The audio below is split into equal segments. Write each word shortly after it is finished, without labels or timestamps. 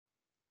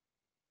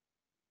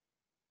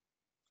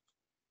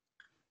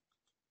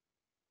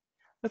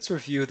Let's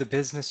review the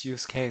business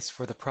use case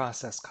for the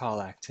process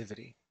call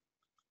activity.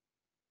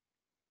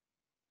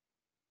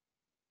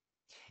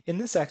 In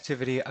this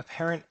activity, a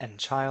parent and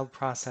child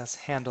process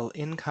handle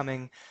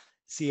incoming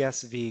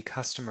CSV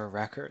customer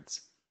records.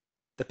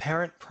 The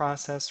parent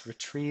process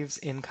retrieves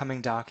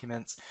incoming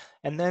documents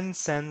and then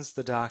sends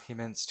the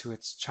documents to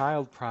its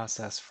child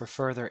process for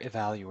further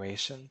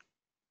evaluation.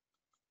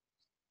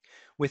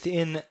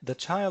 Within the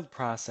child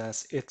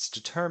process, it's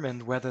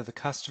determined whether the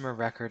customer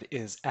record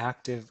is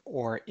active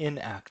or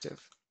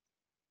inactive.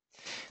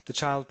 The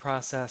child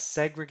process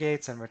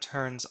segregates and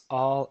returns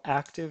all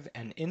active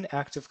and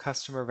inactive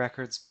customer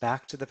records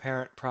back to the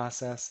parent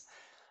process,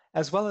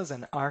 as well as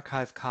an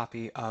archive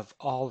copy of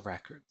all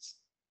records.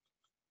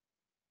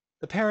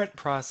 The parent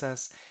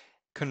process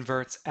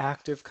converts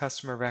active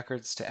customer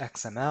records to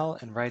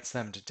XML and writes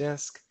them to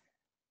disk,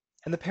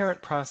 and the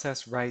parent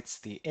process writes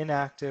the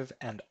inactive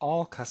and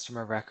all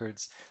customer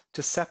records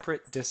to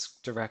separate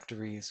disk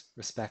directories,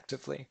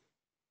 respectively.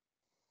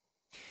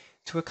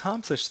 To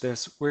accomplish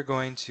this, we're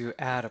going to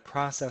add a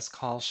process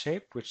call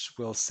shape, which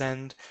will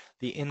send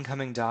the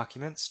incoming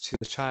documents to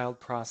the child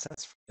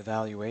process for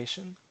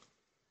evaluation.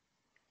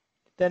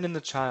 Then in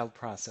the child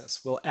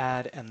process, we'll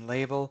add and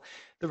label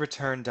the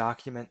return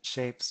document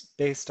shapes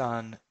based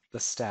on the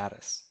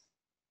status.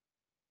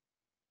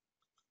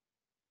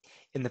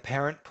 In the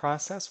parent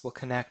process, we'll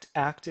connect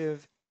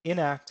active,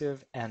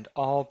 inactive, and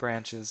all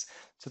branches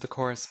to the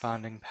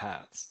corresponding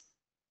paths.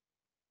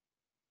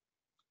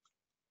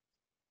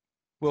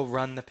 We'll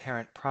run the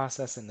parent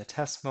process in the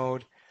test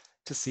mode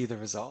to see the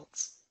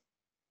results.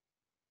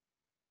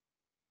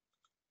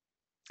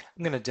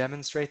 I'm going to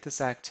demonstrate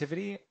this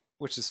activity,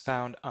 which is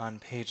found on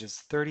pages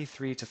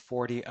 33 to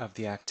 40 of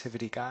the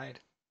activity guide.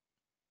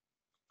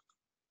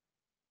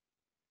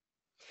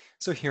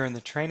 So here in the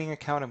training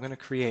account, I'm going to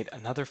create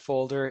another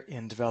folder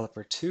in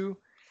Developer 2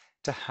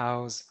 to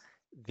house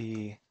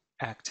the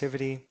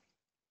activity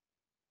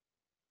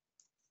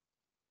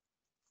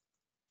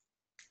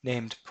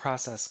named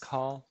Process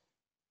Call.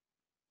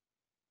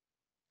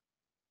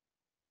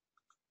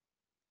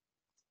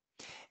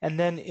 And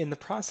then in the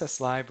process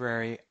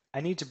library,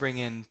 I need to bring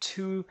in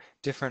two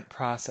different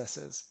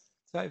processes.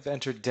 So I've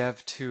entered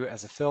dev2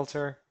 as a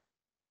filter.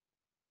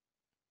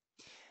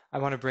 I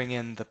want to bring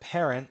in the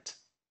parent,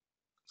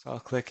 so I'll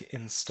click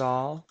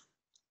Install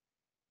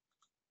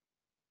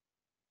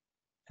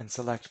and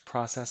select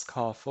Process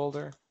Call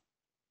folder.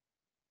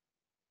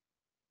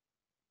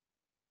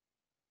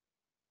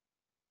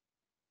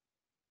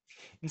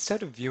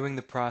 Instead of viewing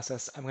the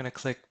process, I'm going to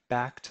click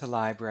Back to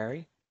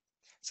Library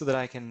so that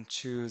I can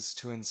choose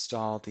to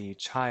install the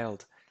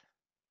child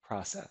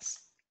process.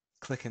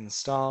 Click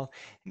Install,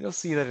 and you'll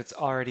see that it's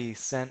already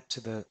sent to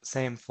the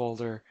same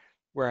folder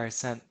where I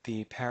sent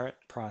the parent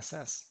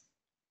process.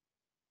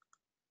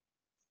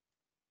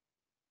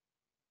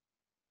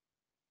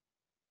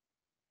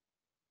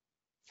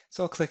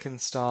 So I'll click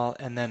Install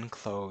and then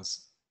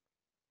Close.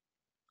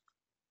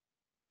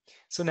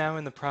 So now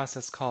in the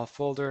Process Call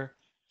folder,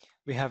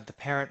 we have the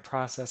parent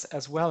process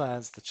as well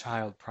as the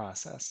child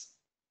process.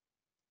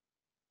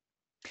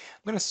 I'm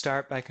going to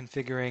start by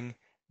configuring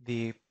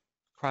the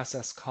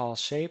process call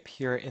shape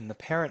here in the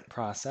parent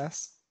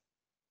process.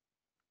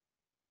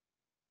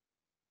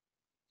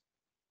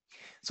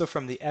 So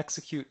from the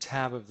Execute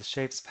tab of the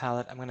Shapes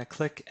palette, I'm going to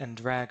click and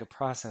drag a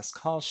process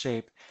call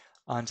shape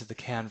onto the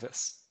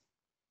canvas.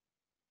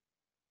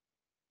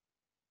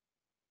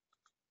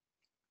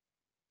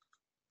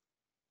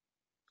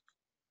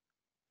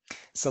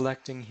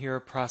 Selecting here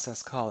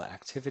Process Call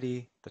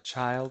Activity, the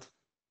child.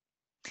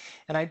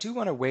 And I do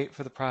want to wait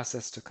for the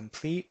process to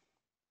complete.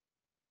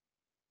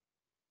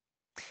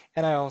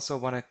 And I also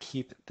want to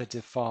keep the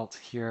default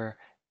here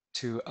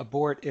to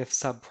abort if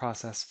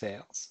subprocess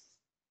fails.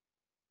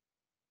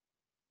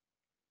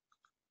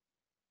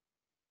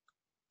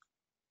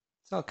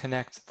 So I'll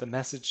connect the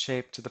message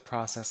shape to the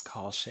process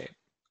call shape.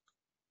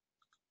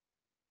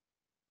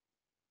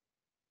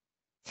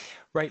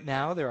 Right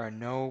now, there are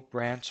no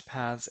branch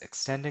paths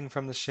extending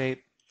from the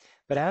shape,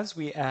 but as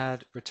we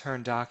add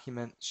return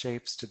document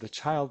shapes to the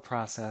child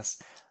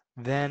process,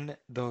 then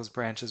those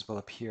branches will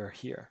appear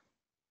here.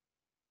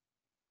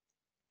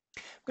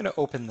 I'm going to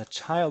open the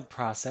child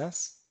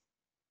process.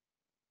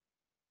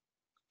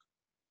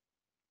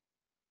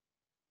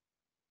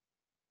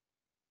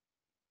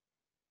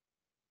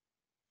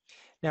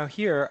 Now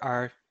here,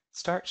 our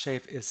start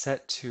shape is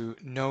set to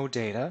no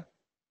data,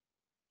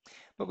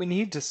 but we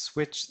need to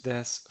switch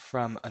this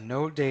from a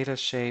no data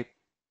shape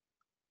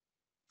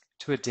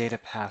to a data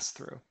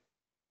pass-through.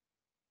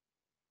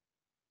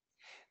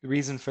 The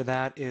reason for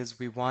that is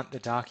we want the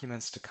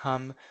documents to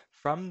come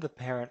from the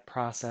parent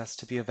process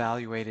to be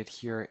evaluated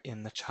here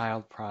in the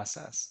child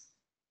process.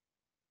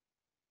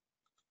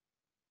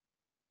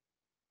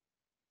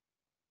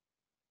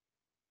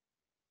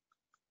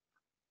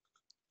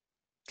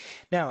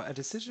 Now, a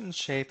decision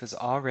shape is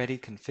already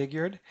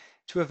configured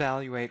to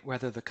evaluate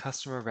whether the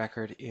customer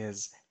record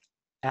is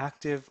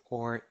active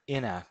or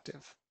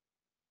inactive.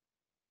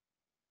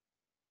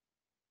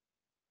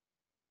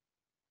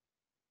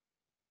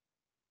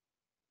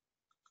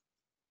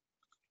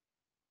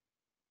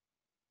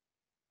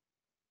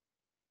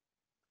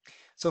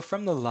 So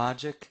from the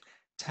Logic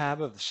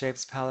tab of the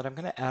Shapes palette, I'm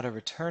going to add a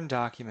return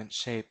document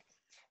shape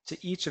to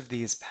each of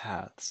these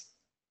paths.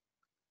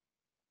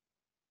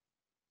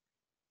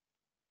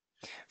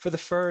 For the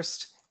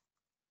first,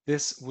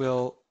 this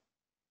will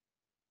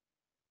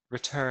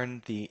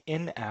return the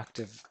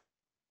inactive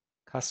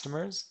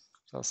customers.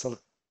 So I'll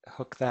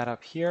hook that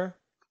up here.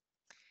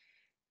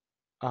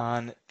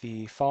 On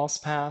the false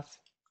path,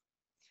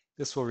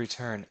 this will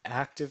return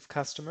active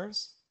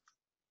customers.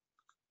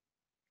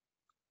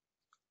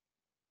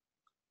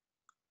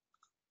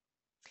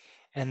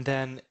 And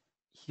then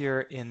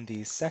here in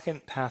the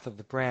second path of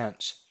the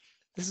branch,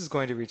 this is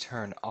going to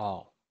return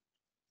all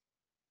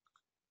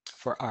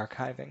for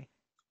archiving.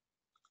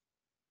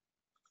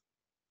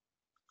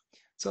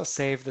 So I'll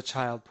save the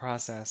child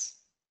process.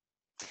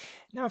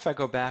 Now if I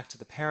go back to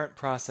the parent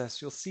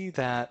process, you'll see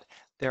that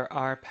there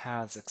are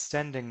paths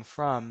extending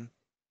from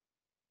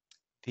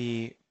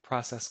the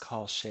process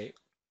call shape.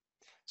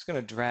 I'm just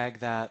going to drag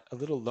that a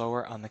little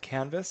lower on the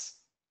canvas.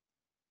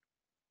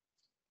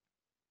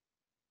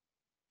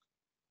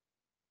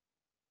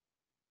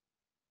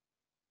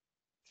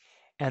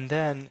 And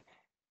then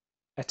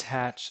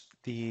attach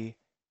the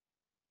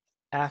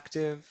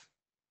active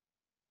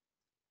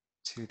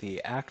to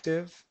the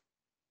active,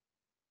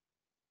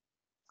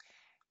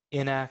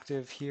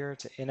 inactive here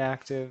to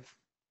inactive,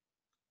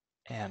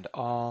 and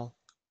all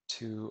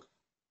to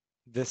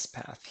this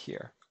path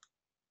here.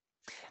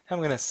 I'm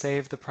going to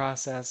save the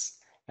process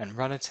and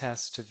run a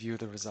test to view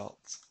the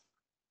results.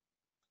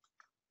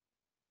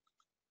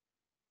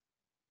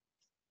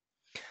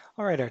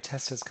 All right, our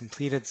test has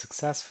completed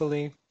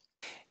successfully.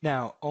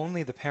 Now,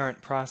 only the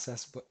parent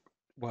process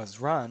was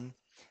run,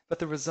 but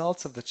the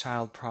results of the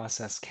child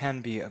process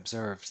can be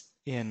observed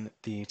in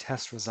the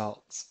test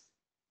results.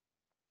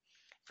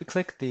 If we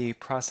click the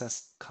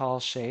process call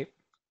shape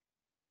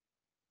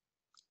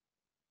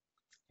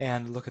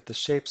and look at the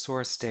shape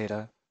source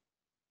data,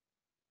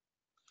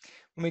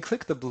 when we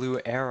click the blue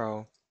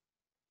arrow,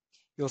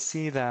 you'll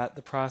see that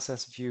the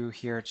process view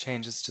here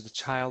changes to the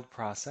child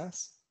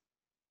process.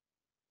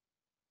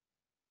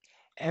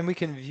 And we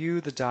can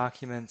view the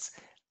documents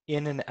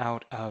in and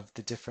out of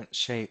the different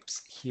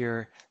shapes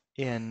here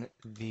in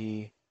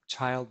the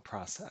child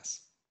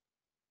process.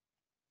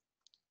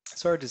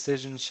 So our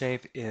decision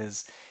shape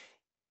is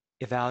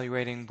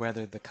evaluating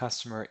whether the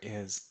customer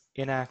is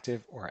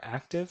inactive or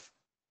active.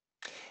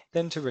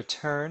 Then to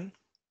return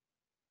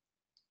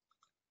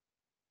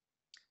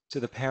to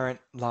the parent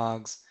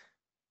logs,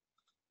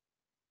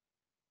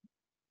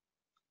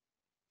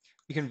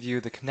 we can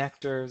view the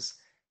connectors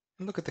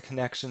and look at the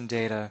connection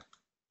data.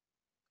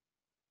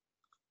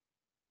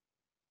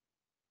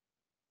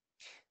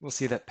 We'll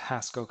see that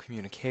Pasco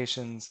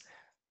Communications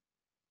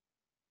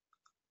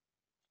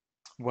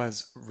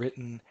was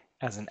written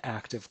as an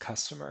active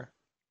customer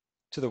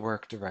to the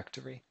work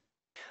directory.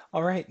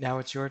 All right, now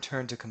it's your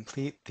turn to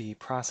complete the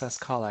process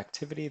call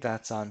activity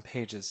that's on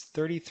pages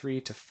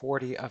 33 to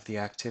 40 of the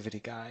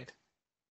activity guide.